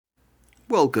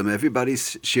Welcome, everybody.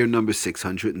 Share number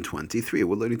 623.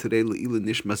 We're learning today Le'ila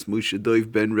Nishmas Moshe Doiv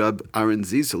Ben Rab Aaron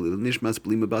Zisel, Le'ila Nishmas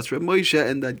Blima Bas Rab Moshe,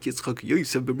 and that Yitzchak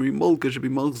Yosef Ben Rimolka should be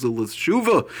Malchzel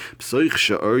Shuva Psoich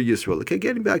Sha'ar Yisrael. Okay,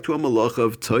 getting back to a malacha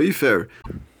of Tofer.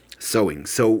 Sewing.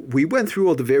 So we went through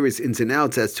all the various ins and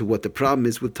outs as to what the problem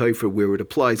is with Tofer, where it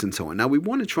applies, and so on. Now we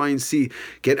want to try and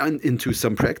get into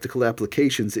some practical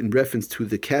applications in reference to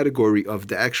the category of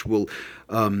the actual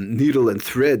needle and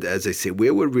thread, as I say,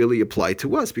 where would really apply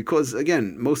to us. Because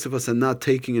again, most of us are not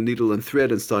taking a needle and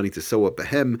thread and starting to sew up a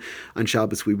hem on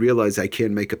Shabbos. We realize I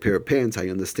can't make a pair of pants. I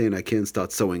understand I can't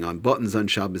start sewing on buttons on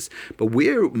Shabbos. But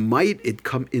where might it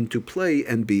come into play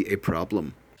and be a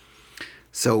problem?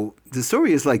 So the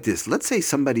story is like this. Let's say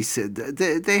somebody said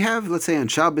they have, let's say on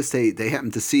Shabbos, they happen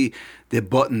to see their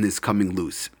button is coming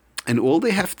loose. And all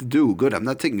they have to do, good, I'm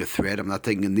not taking a thread, I'm not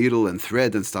taking a needle and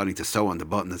thread and starting to sew on the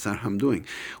button. That's not what I'm doing.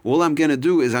 All I'm going to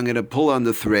do is I'm going to pull on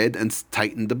the thread and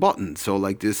tighten the button. So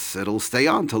like this, it'll stay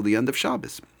on till the end of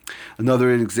Shabbos.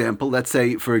 Another example, let's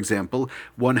say, for example,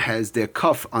 one has their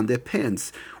cuff on their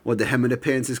pants, or the hem of the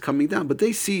pants is coming down, but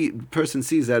the person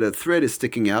sees that a thread is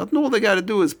sticking out, and all they got to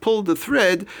do is pull the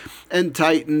thread and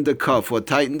tighten the cuff or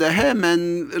tighten the hem,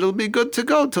 and it'll be good to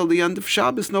go till the end of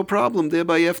Shabbos, no problem.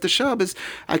 Thereby, after Shabbos,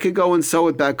 I could go and sew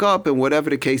it back up, and whatever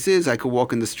the case is, I could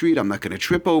walk in the street, I'm not going to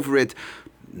trip over it.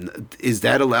 Is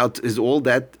that allowed? Is all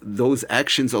those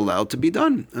actions allowed to be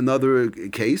done? Another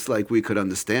case, like we could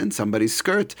understand, somebody's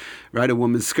skirt, right? A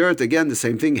woman's skirt, again, the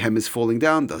same thing. Hem is falling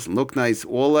down, doesn't look nice.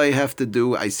 All I have to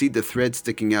do, I see the thread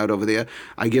sticking out over there.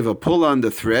 I give a pull on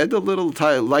the thread, a little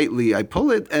lightly. I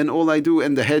pull it, and all I do,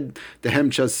 and the hem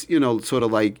just, sort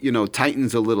of like,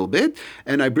 tightens a little bit,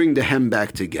 and I bring the hem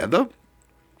back together.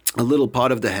 A little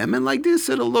part of the hem, and like this,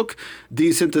 it'll look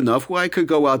decent enough where I could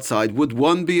go outside. Would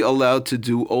one be allowed to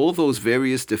do all those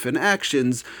various different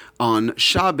actions on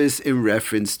Shabbos in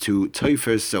reference to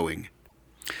Tofer sewing?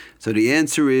 So the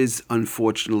answer is,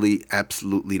 unfortunately,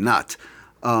 absolutely not.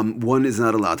 One is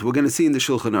not allowed. We're going to see in the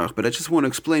Shulchan Aruch, but I just want to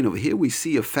explain over here. We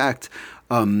see a fact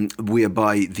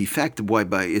whereby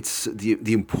it's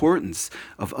the importance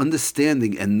of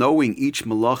understanding and knowing each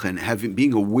malacha and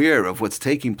being aware of what's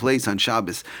taking place on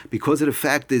Shabbos, because of the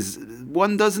fact is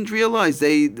one doesn't realize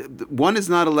one is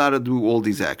not allowed to do all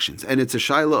these actions, and it's a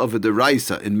shaila of a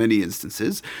deraisa in many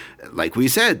instances, like we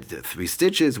said, 3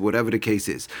 stitches, whatever the case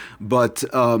is. But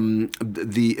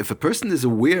if a person is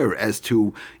aware as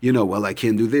to I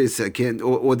can't do this, I can't,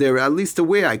 or they're at least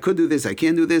aware I could do this, I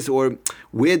can't do this, or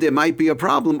where there might be a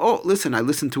problem. Oh, listen, I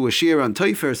listened to a shiur on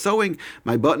Tofer sewing,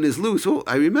 my button is loose. Oh,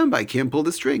 I remember, I can't pull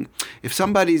the string. If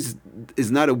somebody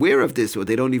is not aware of this, or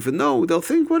they don't even know, they'll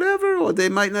think whatever, or they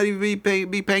might not even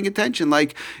be paying attention,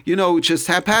 like, just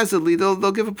haphazardly,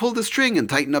 they'll give a pull the string and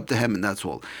tighten up the hem, and that's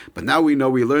all. But now we know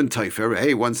we learned Tofer.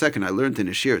 Hey, 1 second, I learned in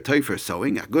a shiur Tofer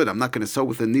sewing. Good, I'm not going to sew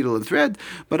with a needle and thread,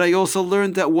 but I also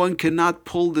learned that one cannot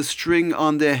pull the string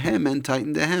on their hem and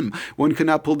tighten the hem. One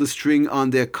cannot pull the string on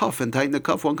their cuff and tighten the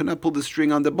cuff. One cannot pull the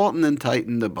string on the button and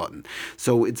tighten the button.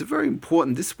 So it's very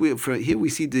important. Here we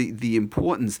see the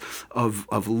importance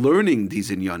of learning these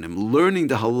inyanim, learning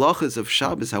the halachas of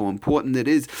Shabbos, how important it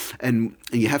is. And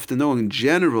you have to know in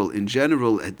general,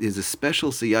 there's a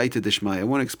special siyata d'shmaya. I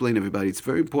want to explain to everybody, it's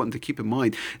very important to keep in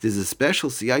mind, there's a special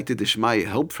siyata d'shmaya,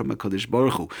 help from HaKadosh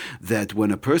Baruch Hu, that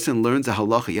when a person learns a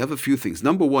halacha, you have a few things.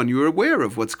 Number one, you're aware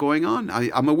of what's going on.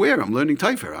 I'm aware, I'm learning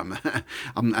Tofer.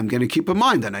 I'm going to keep in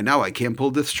mind, and I can't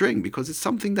pull the string, because it's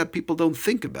something that people don't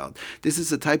think about. This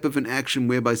is a type of an action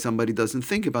whereby somebody doesn't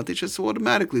think about. They just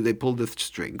automatically, they pull the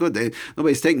string. Good,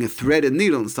 nobody's taking a thread and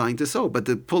needle and starting to sew, but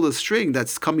to pull a string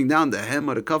that's coming down the hem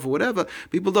or the cuff or whatever,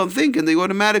 people don't think, and they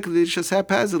just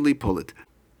haphazardly pull it.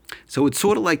 So it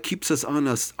sort of like keeps us on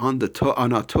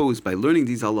our toes by learning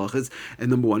these halachas. And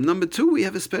number one. Number two, we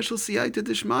have a special siyata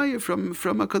d'shmaya from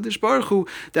HaKadosh Baruch Hu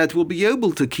that will be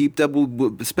able to keep,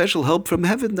 special help from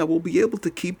heaven that will be able to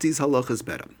keep these halachas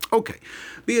better. Okay,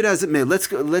 be it as it may,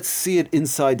 let's see it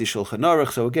inside the Shulchan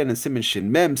Aruch. So again, in Siman Shin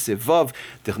Mem Siv Vav,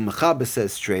 the Mechaber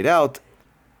says straight out,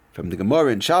 from the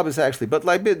Gemara in Shabbos actually, but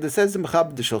like it says in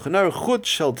Mechaber the Shulchan Aruch, Chut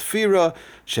shel tefira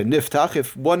sheniftach,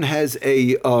 if one has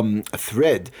a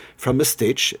thread from a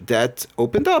stitch that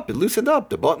opened up, it loosened up,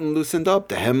 the button loosened up,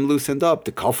 the hem loosened up,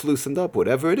 the cuff loosened up,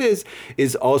 whatever it is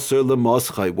aser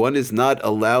l'moschai. One is not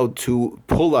allowed to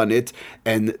pull on it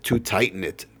and to tighten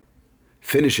it.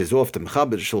 Finishes off the Mechaber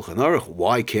the Shulchan Aruch.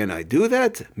 Why can't I do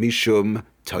that? Mishum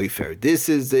Tofer. This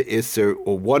is the Isser,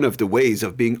 or one of the ways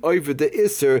of being over the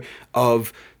Isser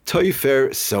of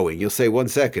Tofer sewing. You'll say, 1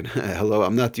 second, hello,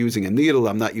 I'm not using a needle,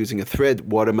 I'm not using a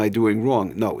thread, what am I doing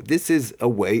wrong? No, this is a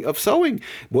way of sewing.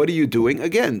 What are you doing?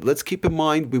 Again, let's keep in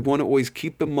mind, we want to always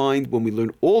keep in mind when we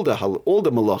learn all the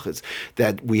malachas,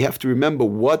 that we have to remember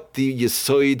what the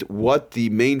yesod, what the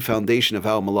main foundation of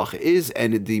our malacha is,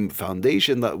 and the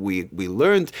foundation that we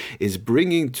learned is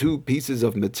bringing two pieces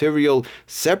of material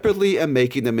separately and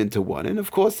making them into one. And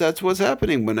of course, that's what's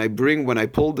happening when I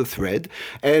pull the thread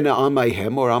and on my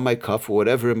hem or on my cuff or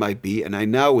whatever it might be, and I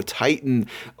now tighten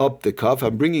up the cuff.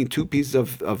 I'm bringing two pieces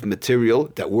of material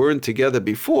that weren't together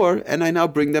before, and I now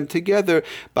bring them together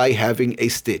by having a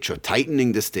stitch or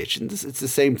tightening the stitch. And it's the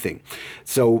same thing.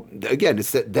 So again,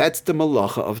 that's the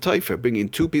malacha of Tofer, bringing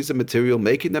two pieces of material,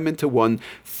 making them into one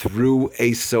through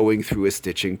a sewing, through a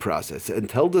stitching process. And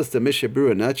tells us the Mishnah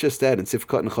Berurah, not just that, in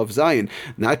Sifkat and Chav Zayin,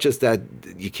 not just that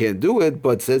you can't do it,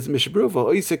 but says Mishnah Berurah,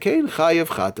 V'oisa kein chayav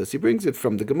chatas. He brings it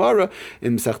from the Gemara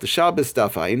in Masechta Shabbos,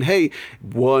 Daf Ayin Hey,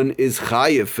 one is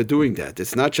chayav for doing that.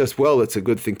 It's not just, well, it's a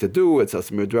good thing to do, it's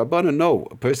asmir d'rabbanan. No,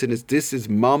 this is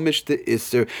mamish the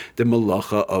iser, the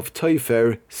malacha of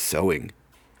Tofer, sewing.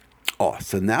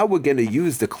 So now we're going to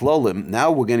use the klalim.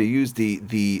 Now we're going to use the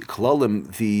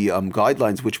klalim, the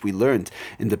guidelines which we learned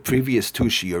in the previous two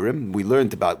shiurim. We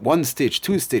learned about 1 stitch,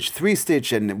 2 stitch, 3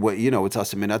 stitch, and it's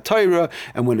aser min ha-Torah,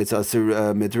 and when it's aser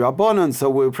midrabanan. So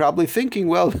we're probably thinking,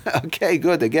 well, okay,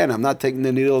 good. Again, I'm not taking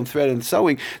the needle and thread and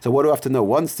sewing. So what do I have to know?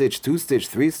 1 stitch, 2 stitch,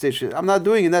 3 stitch. I'm not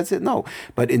doing it. That's it. No.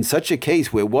 But in such a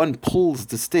case where one pulls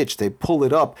the stitch, they pull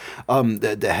it up,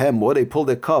 the hem, or they pull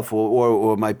the cuff,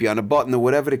 or it might be on a button, or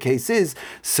whatever the case is.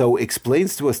 So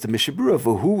explains to us the Mishnah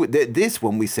Berurah, this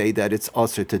when we say that it's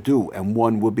aser to do and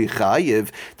one will be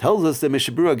chayiv, tells us the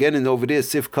Mishnah Berurah again, and over there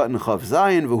Sifkat and Chav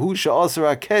Zayin, v'hu she'aser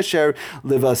hakesher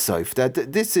livasayf,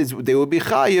 that this is, they will be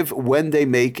chayiv when they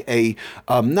make a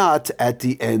knot at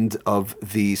the end of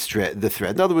the thread.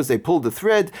 In other words, they pull the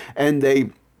thread and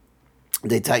they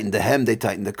tighten the hem, they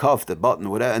tighten the cuff, the button,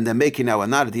 whatever, and they're making now a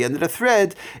knot at the end of the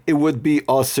thread. It would be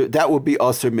aser. That would be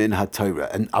aser min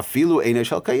ha-Torah. And afilu eina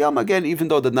shel kayama, again, even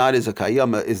though the knot is not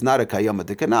a kayama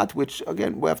dekanat, which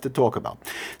again we have to talk about.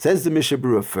 Says the Mishnah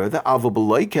Berurah further, aval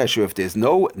b'loi kesher, if there's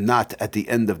no knot at the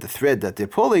end of the thread that they're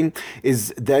pulling,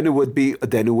 then it would be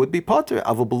potter.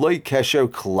 Aval b'loi kesher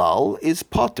klal is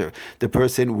potter. The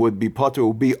person would be potter,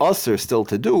 would be aser still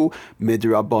to do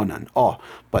midrabanan.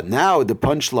 But now the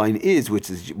punchline is, which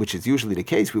is usually the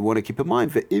case, we want to keep in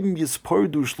mind,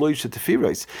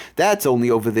 that's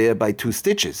only over there by 2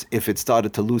 stitches. If it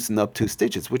started to loosen up 2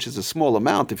 stitches, which is a small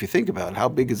amount if you think about it. How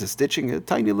big is a stitching? A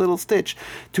tiny little stitch,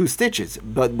 2 stitches.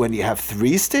 But when you have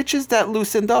 3 stitches that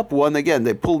loosened up, one again,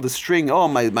 they pull the string,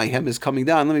 my hem is coming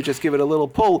down, let me just give it a little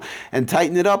pull and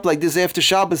tighten it up like this. After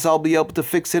Shabbos I'll be able to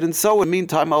fix it and sew. In the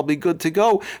meantime I'll be good to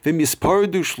go.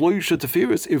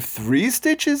 If 3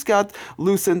 stitches got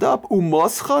loosened up,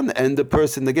 umoschan, and the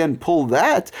person again pull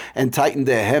that and tighten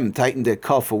their hem, tighten their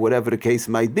cuff, or whatever the case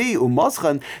might be,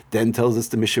 umoschan, then tells us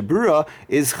the Mishnah Berurah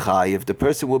is chayiv. The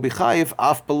person will be chayiv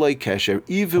af b'loi kesher,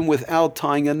 even without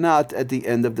tying a knot at the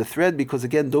end of the thread, because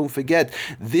again, don't forget,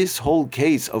 this whole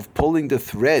case of pulling the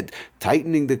thread,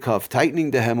 tightening the cuff,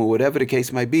 tightening the hem, or whatever the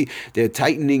case might be, they're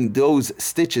tightening those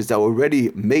stitches that were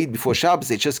already made before Shabbos,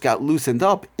 they just got loosened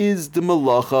up, is the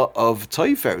malacha of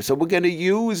Tofer. So we're going to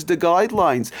use the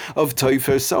guidelines of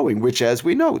Tofer sewing, which, as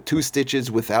we know, 2 stitches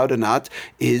without a knot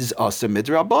is aser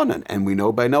midrabanan, and we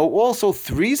know by now also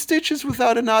 3 stitches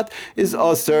without a knot is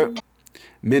aser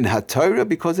min ha-Torah,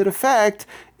 because of the fact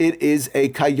it is a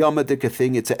kayamadik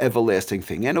thing, it's an everlasting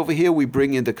thing. And over here we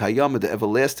bring in the kayama, the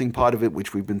everlasting part of it,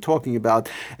 which we've been talking about,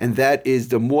 and that is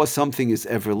the more something is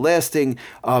everlasting,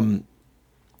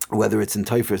 whether it's in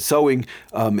Tofer sewing,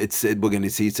 we're going to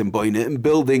see it's in boina, in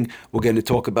building. We're going to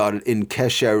talk about it in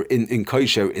kesher, in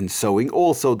kosher, in sewing.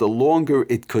 Also, the longer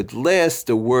it could last,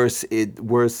 the worse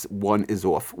one is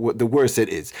off. The worse it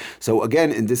is. So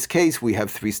again, in this case, we have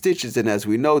 3 stitches, and as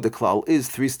we know, the klal is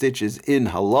 3 stitches in the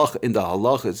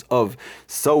halachas of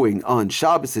sewing on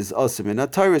Shabbos is aser min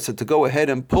ha-Torah. So to go ahead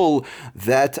and pull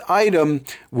that item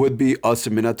would be aser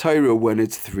min ha-Torah when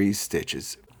it's 3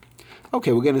 stitches.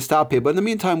 Okay, we're going to stop here, but in the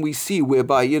meantime, we see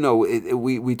whereby,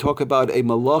 we talk about a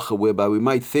malacha, whereby we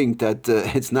might think that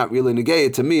it's not really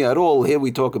negaya to me at all. Here we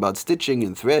talk about stitching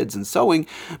and threads and sewing,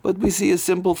 but we see a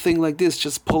simple thing like this,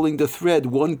 just pulling the thread.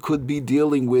 One could be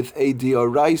dealing with a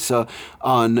dioraisa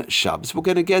on Shabbos. We're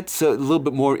going to get a little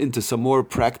bit more into some more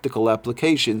practical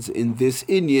applications in this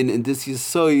inyan, in this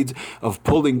yesod of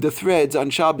pulling the threads on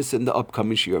Shabbos in the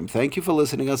upcoming shiurim. Thank you for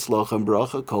listening. Aslach and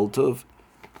bracha, kol tov.